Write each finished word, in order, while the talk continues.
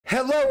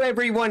Hello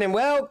everyone and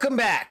welcome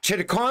back to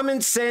the Common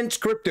Sense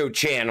Crypto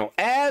channel.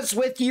 As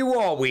with you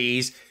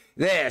always,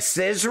 this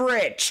is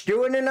Rich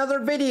doing another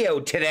video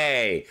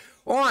today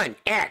on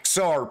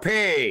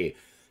XRP.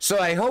 So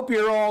I hope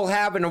you're all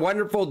having a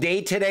wonderful day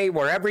today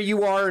wherever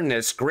you are in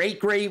this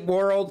great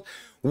world.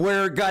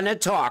 We're gonna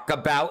talk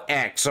about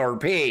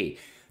XRP.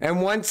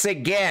 And once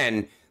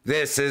again,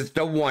 this is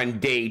the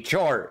 1-day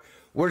chart.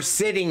 We're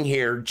sitting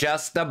here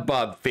just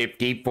above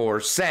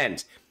 54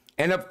 cents.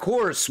 And of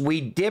course, we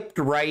dipped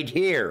right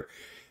here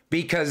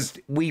because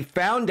we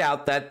found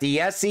out that the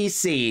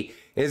SEC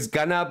is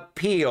going to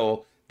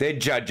appeal the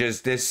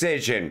judge's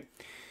decision.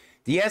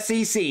 The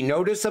SEC,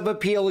 Notice of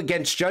Appeal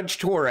against Judge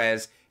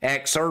Torres,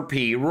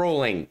 XRP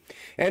ruling.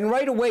 And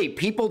right away,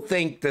 people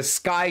think the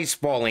sky's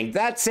falling.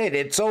 That's it.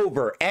 It's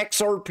over.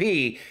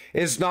 XRP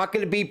is not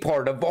going to be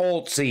part of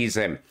alt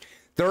season.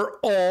 They're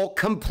all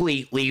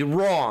completely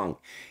wrong.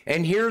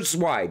 And here's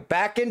why.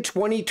 Back in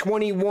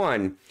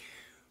 2021,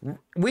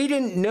 we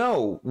didn't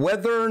know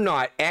whether or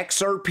not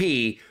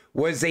XRP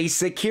was a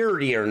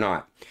security or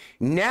not.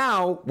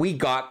 Now we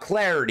got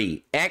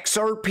clarity.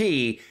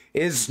 XRP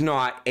is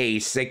not a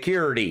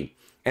security.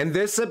 And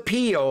this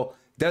appeal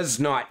does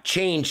not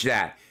change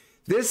that.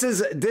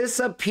 This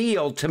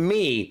appeal to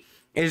me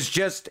is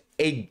just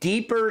a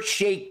deeper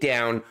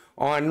shakedown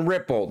on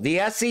Ripple. The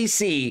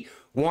SEC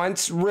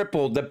wants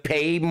Ripple to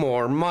pay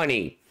more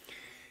money.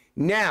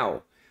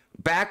 Now,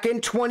 back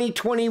in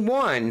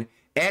 2021,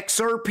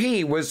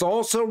 XRP was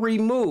also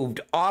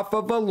removed off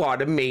of a lot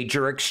of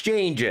major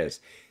exchanges.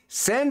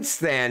 Since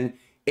then,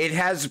 it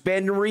has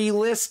been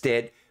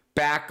relisted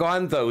back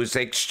on those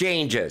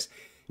exchanges.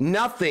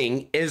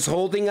 Nothing is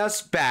holding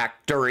us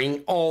back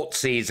during alt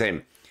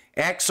season.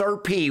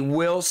 XRP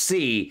will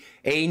see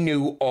a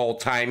new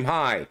all-time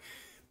high.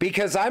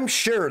 Because I'm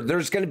sure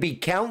there's going to be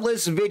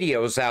countless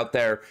videos out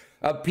there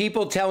of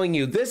people telling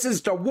you this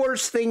is the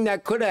worst thing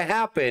that could have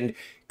happened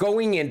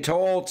going into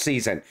alt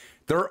season.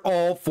 They're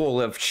all full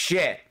of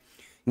shit.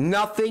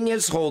 Nothing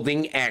is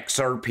holding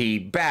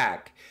XRP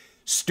back.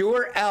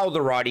 Stuart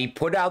Alderati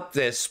put out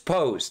this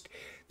post.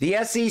 The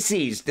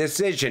SEC's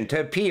decision to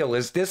appeal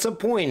is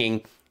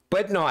disappointing,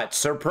 but not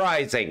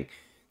surprising.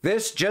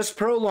 This just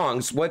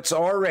prolongs what's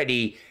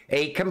already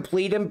a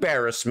complete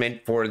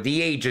embarrassment for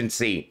the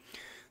agency.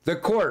 The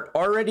court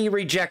already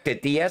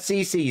rejected the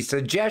SEC's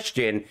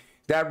suggestion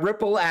that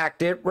Ripple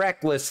acted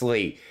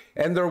recklessly,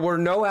 and there were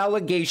no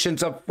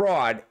allegations of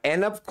fraud,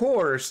 and of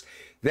course,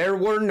 there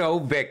were no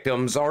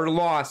victims or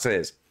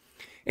losses.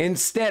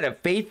 Instead of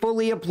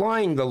faithfully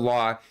applying the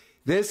law,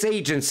 this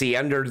agency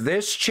under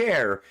this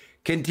chair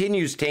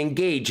continues to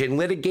engage in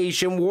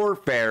litigation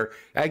warfare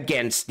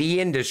against the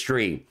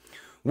industry.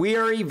 We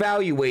are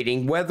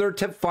evaluating whether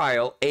to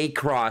file a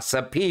cross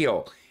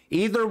appeal.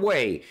 Either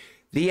way,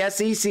 the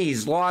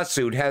SEC's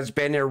lawsuit has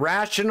been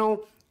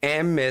irrational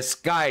and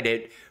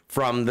misguided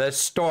from the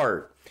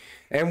start.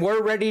 And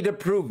we're ready to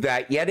prove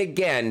that yet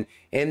again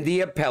in the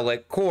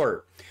appellate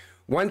court.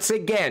 Once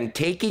again,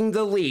 taking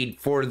the lead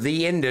for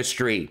the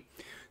industry.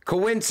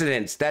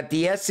 Coincidence that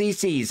the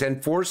SEC's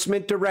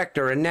enforcement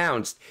director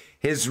announced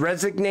his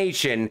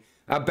resignation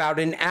about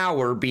an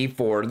hour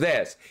before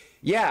this.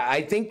 Yeah,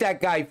 I think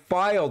that guy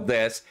filed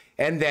this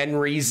and then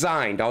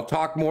resigned. I'll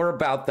talk more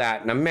about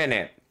that in a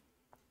minute.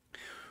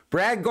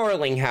 Brad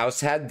Garlinghouse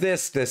had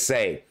this to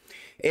say.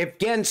 If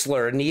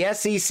Gensler and the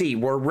SEC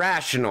were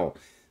rational,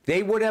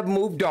 they would have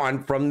moved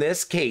on from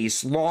this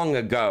case long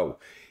ago.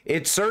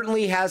 It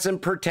certainly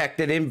hasn't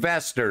protected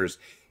investors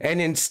and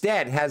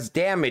instead has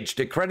damaged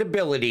the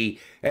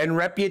credibility and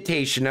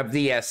reputation of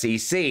the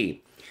SEC.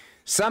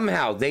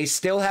 Somehow, they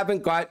still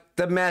haven't got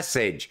the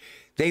message.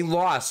 They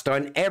lost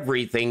on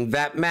everything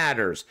that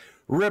matters.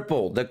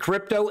 Ripple, the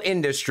crypto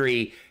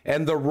industry,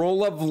 and the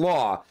rule of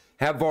law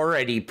have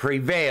already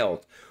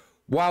prevailed.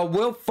 While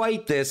we'll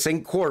fight this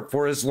in court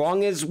for as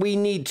long as we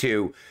need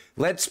to,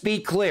 let's be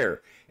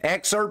clear,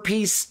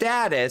 XRP's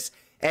status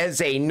as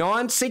a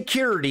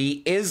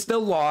non-security is the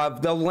law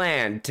of the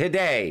land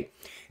today.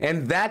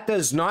 And that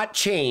does not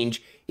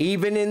change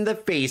even in the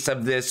face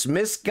of this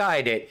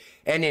misguided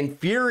and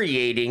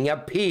infuriating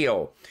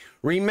appeal.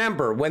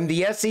 Remember, when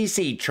the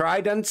SEC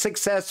tried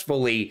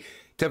unsuccessfully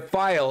to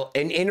file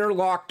an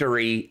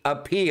interlocutory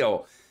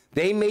appeal,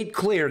 they made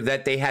clear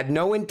that they had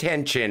no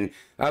intention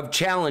of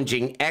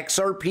challenging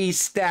XRP's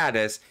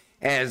status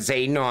as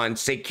a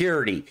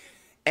non-security.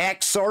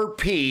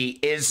 XRP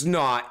is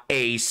not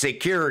a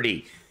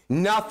security.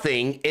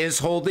 Nothing is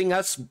holding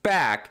us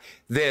back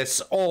this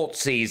alt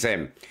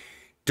season.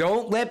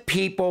 Don't let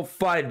people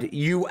FUD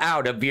you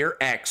out of your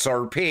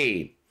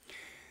XRP.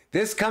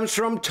 This comes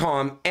from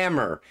Tom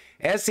Emmer,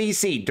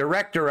 SEC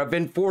Director of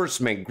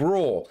Enforcement,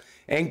 Gruel,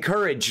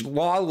 encouraged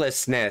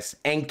lawlessness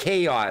and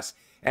chaos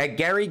at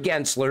Gary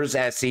Gensler's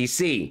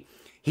SEC.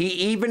 He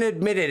even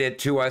admitted it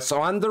to us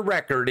on the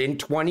record in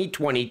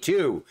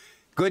 2022.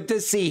 Good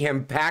to see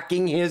him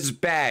packing his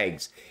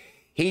bags.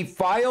 He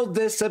filed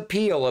this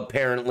appeal,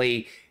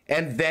 apparently,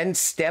 and then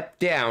stepped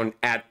down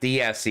at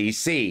the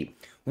SEC.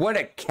 What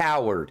a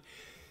coward.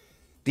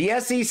 The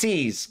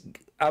SEC's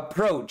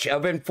approach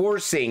of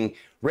enforcing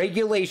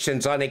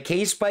regulations on a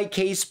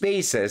case-by-case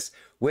basis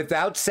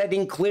without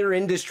setting clear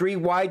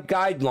industry-wide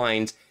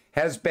guidelines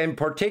has been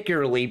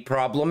particularly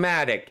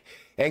problematic,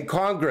 and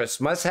Congress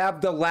must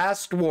have the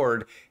last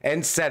word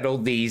and settle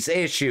these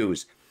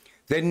issues.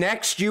 The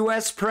next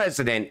U.S.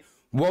 president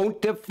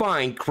won't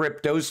define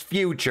crypto's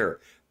future.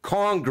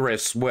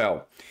 Congress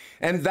will.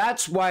 And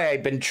that's why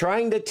I've been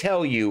trying to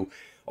tell you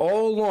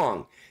all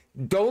along,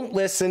 don't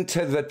listen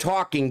to the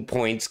talking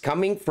points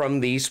coming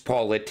from these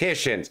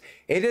politicians.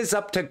 It is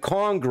up to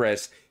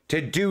Congress to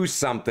do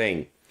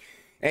something.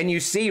 And you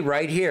see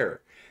right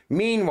here,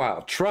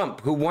 meanwhile,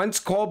 Trump, who once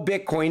called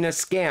Bitcoin a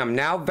scam,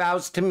 now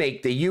vows to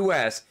make the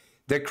U.S.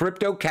 the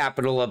crypto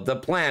capital of the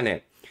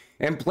planet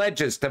and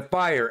pledges to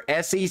fire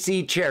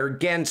SEC Chair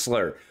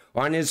Gensler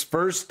on his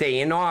first day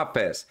in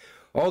office.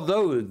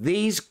 Although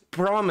these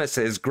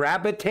promises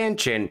grab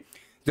attention,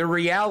 the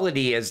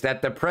reality is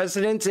that the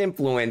president's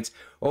influence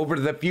over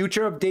the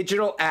future of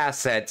digital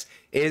assets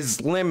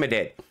is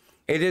limited.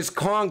 It is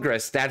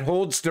Congress that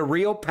holds the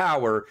real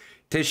power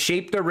to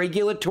shape the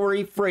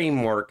regulatory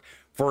framework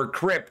for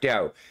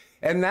crypto.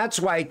 And that's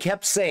why I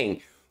kept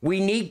saying we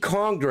need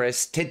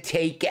Congress to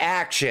take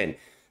action.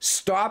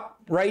 Stop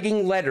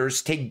writing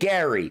letters to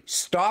Gary.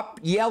 Stop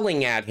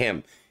yelling at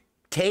him.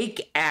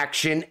 Take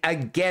action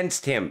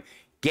against him.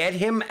 Get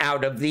him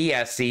out of the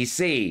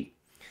SEC.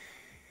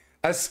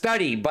 A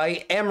study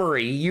by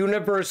Emory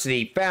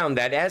University found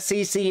that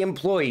SEC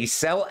employees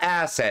sell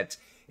assets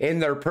in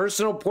their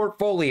personal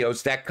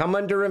portfolios that come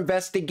under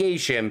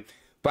investigation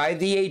by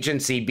the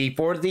agency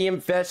before the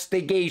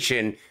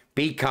investigation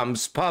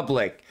becomes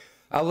public,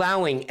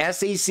 allowing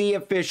SEC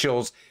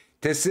officials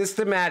to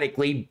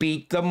systematically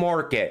beat the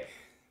market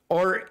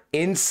or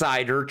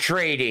insider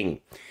trading.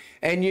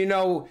 And you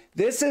know,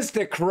 this is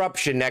the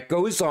corruption that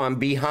goes on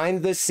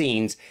behind the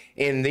scenes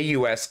in the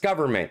U.S.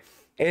 government.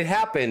 It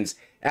happens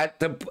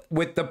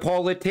with the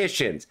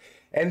politicians,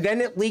 and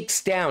then it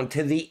leaks down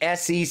to the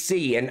SEC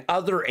and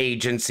other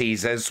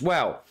agencies as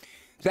well.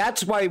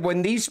 That's why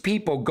when these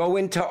people go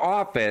into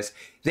office,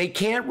 they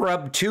can't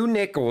rub two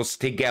nickels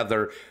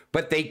together,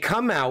 but they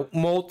come out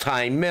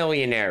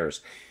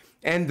multi-millionaires.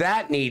 And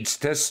that needs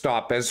to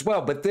stop as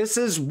well. But this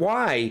is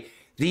why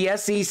the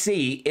SEC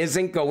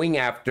isn't going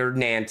after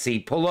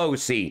Nancy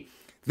Pelosi.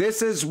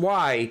 This is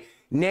why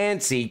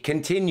Nancy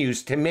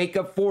continues to make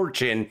a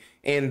fortune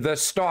in the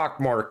stock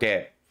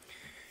market.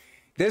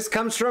 This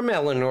comes from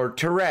Eleanor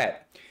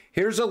Tourette.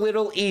 Here's a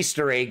little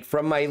Easter egg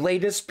from my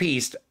latest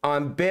piece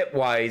on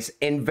Bitwise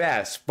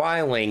Invest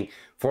filing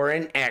for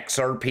an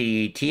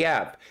XRP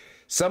ETF.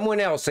 Someone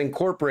else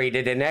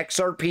incorporated an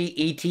XRP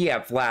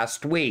ETF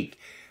last week,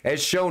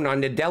 as shown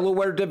on the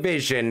Delaware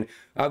division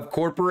of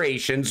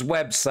Corporation's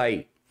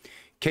website.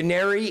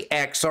 Canary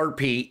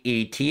XRP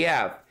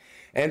ETF,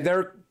 and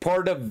they're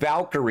part of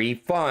Valkyrie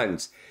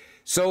Funds.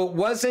 So it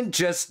wasn't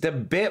just the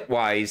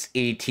Bitwise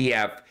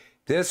ETF.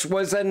 This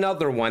was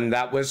another one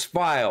that was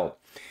filed.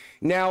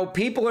 Now,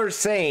 people are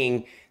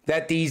saying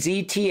that these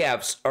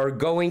ETFs are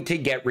going to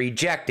get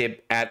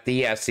rejected at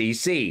the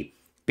SEC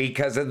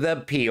because of the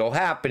appeal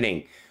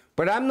happening.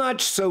 But I'm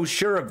not so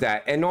sure of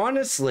that. And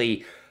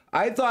honestly,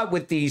 I thought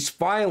with these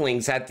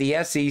filings at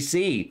the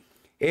SEC,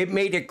 it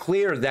made it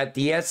clear that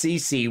the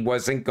SEC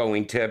wasn't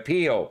going to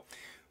appeal.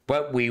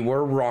 But we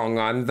were wrong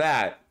on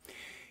that.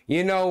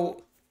 You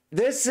know,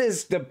 this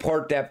is the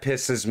part that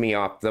pisses me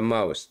off the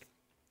most.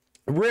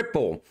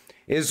 Ripple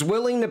is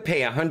willing to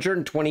pay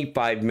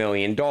 $125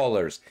 million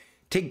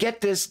to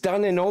get this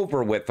done and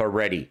over with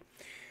already.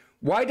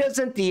 Why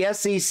doesn't the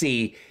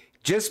SEC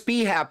just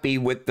be happy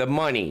with the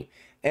money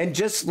and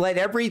just let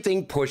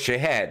everything push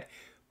ahead?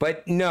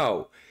 But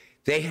no,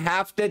 they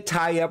have to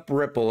tie up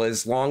Ripple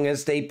as long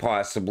as they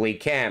possibly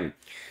can.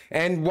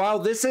 And while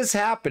this is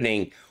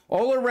happening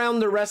all around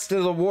the rest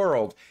of the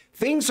world,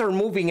 things are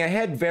moving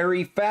ahead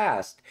very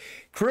fast.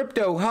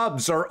 Crypto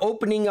hubs are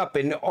opening up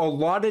in a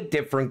lot of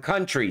different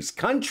countries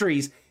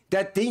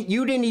that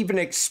you didn't even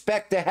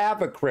expect to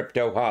have a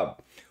crypto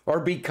hub or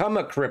become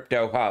a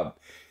crypto hub.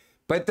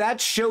 But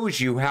that shows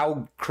you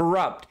how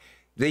corrupt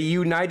the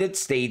United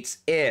States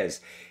is.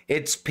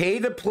 It's pay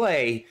to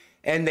play,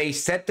 and they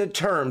set the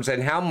terms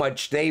and how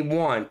much they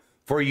want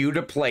for you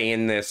to play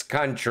in this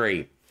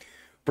country.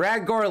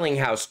 Brad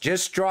Garlinghouse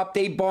just dropped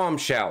a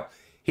bombshell.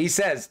 He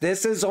says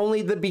this is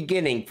only the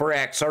beginning for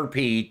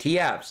XRP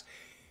ETFs.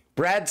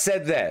 Brad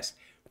said this: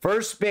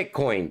 first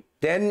Bitcoin,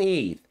 then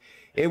ETH.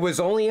 It was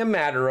only a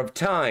matter of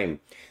time.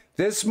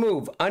 This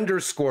move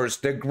underscores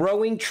the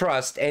growing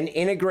trust and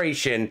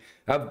integration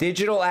of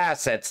digital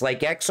assets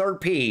like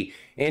XRP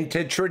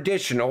into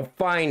traditional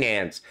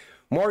finance,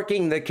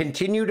 marking the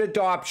continued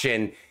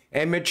adoption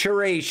and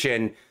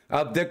maturation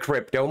of the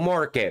crypto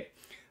market.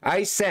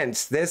 I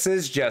sense this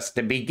is just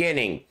the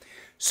beginning.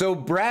 So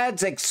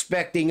Brad's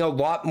expecting a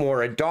lot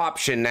more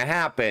adoption to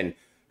happen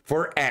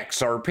for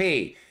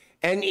XRP.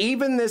 And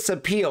even this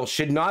appeal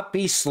should not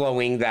be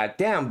slowing that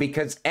down,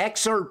 because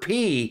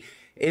XRP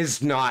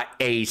is not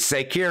a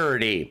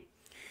security.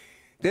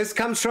 This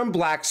comes from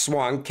Black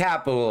Swan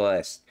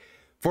Capitalist.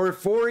 For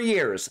 4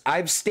 years,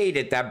 I've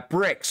stated that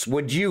BRICS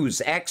would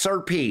use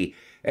XRP,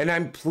 and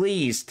I'm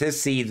pleased to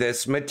see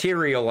this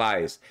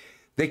materialize.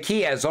 The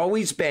key has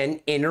always been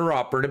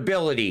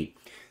interoperability.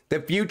 The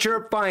future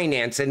of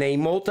finance in a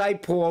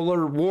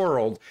multipolar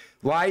world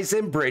lies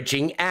in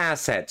bridging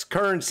assets,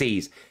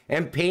 currencies,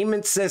 and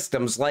payment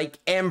systems like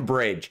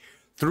mBridge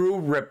through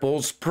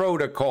Ripple's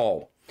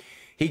protocol.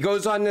 He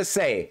goes on to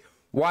say,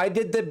 why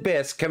did the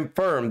BIS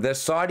confirm the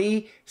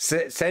Saudi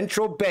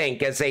central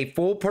bank as a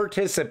full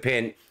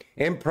participant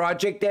in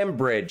Project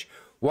mBridge,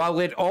 while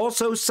it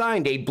also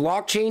signed a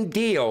blockchain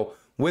deal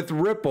with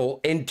Ripple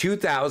in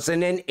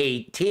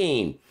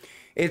 2018?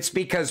 It's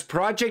because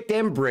Project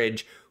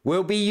mBridge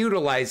will be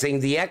utilizing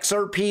the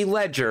XRP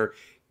ledger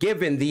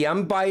given the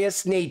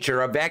unbiased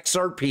nature of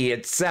XRP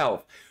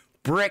itself.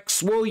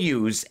 BRICS will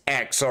use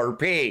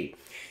XRP.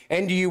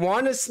 And do you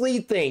honestly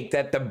think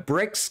that the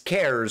BRICS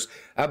cares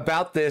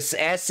about this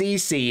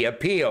SEC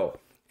appeal?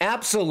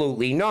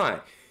 Absolutely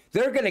not.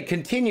 They're going to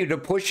continue to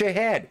push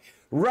ahead.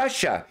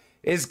 Russia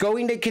is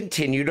going to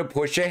continue to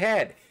push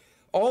ahead.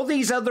 All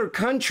these other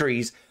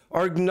countries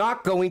are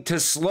not going to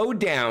slow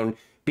down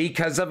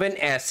because of an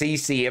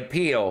SEC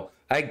appeal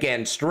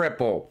against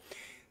Ripple.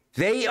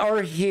 They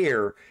are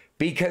here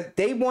because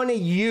they want to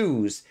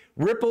use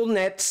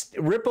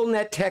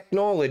RippleNet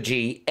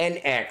technology and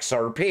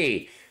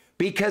XRP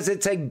because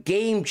it's a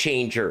game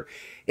changer.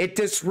 It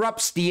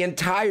disrupts the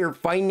entire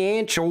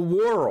financial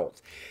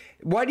world.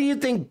 Why do you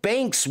think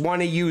banks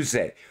want to use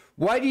it?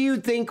 Why do you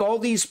think all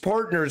these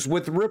partners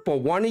with Ripple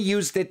want to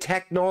use the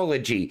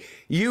technology,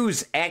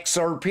 use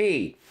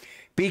XRP?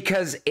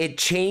 Because it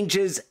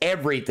changes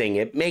everything.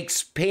 It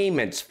makes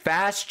payments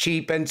fast,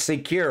 cheap, and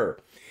secure.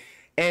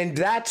 And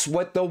that's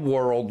what the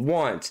world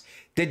wants.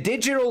 The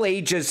digital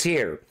age is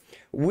here.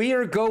 We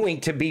are going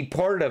to be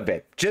part of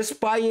it just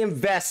by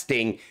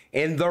investing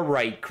in the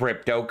right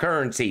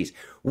cryptocurrencies.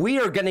 We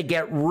are going to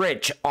get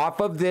rich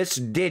off of this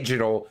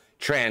digital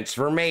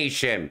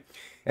transformation.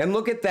 And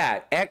look at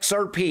that.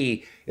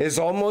 XRP is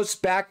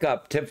almost back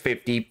up to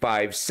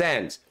 55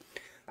 cents.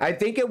 I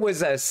think it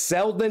was a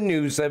sell the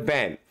news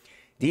event.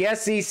 The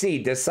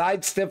SEC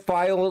decides to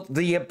file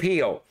the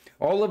appeal.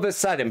 All of a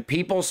sudden,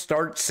 people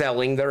start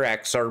selling their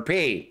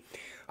XRP.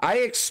 I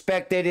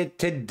expected it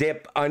to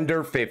dip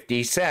under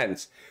 50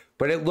 cents,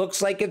 but it looks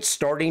like it's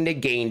starting to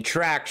gain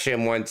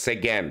traction once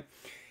again.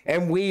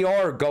 And we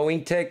are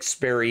going to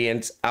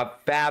experience a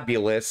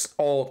fabulous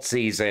alt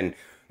season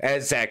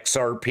as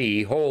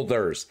XRP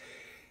holders.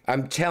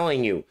 I'm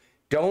telling you,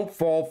 don't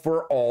fall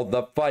for all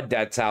the FUD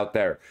that's out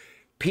there.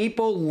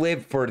 People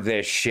live for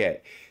this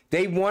shit.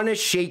 They want to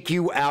shake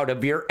you out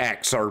of your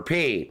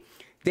XRP.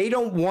 They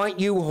don't want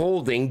you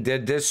holding the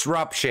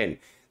disruption.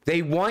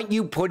 They want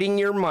you putting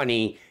your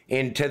money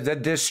into the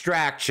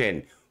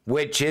distraction,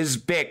 which is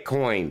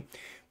Bitcoin.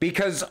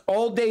 Because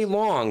all day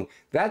long,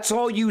 that's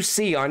all you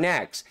see on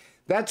X.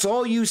 That's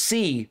all you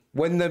see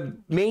when the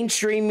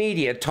mainstream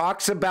media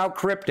talks about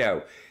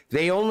crypto.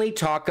 They only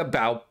talk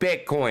about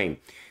Bitcoin.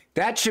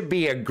 That should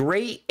be a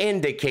great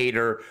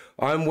indicator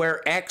on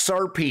where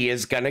XRP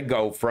is going to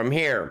go from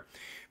here.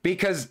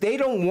 Because they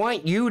don't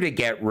want you to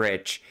get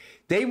rich.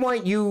 They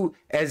want you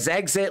as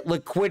exit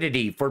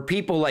liquidity for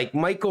people like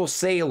Michael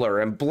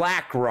Saylor and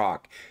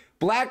BlackRock.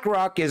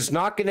 BlackRock is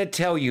not going to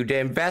tell you to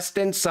invest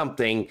in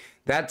something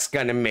that's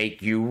going to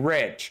make you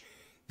rich.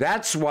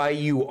 That's why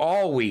you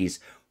always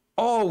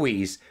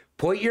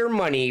put your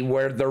money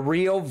where the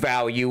real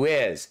value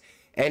is.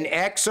 And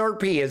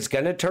XRP is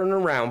going to turn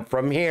around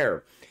from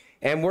here.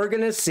 And we're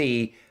going to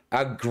see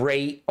a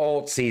great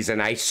alt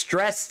season. I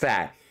stress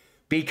that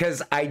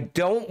because I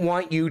don't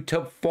want you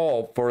to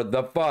fall for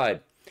the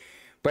FUD.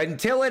 But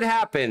until it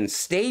happens,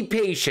 stay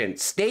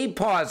patient, stay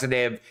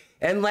positive,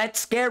 and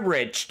let's get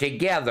rich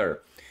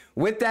together.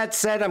 With that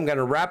said, I'm going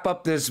to wrap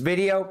up this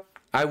video.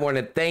 I want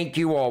to thank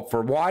you all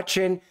for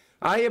watching.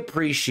 I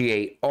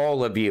appreciate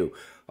all of you.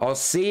 I'll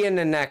see you in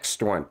the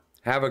next one.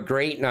 Have a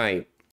great night.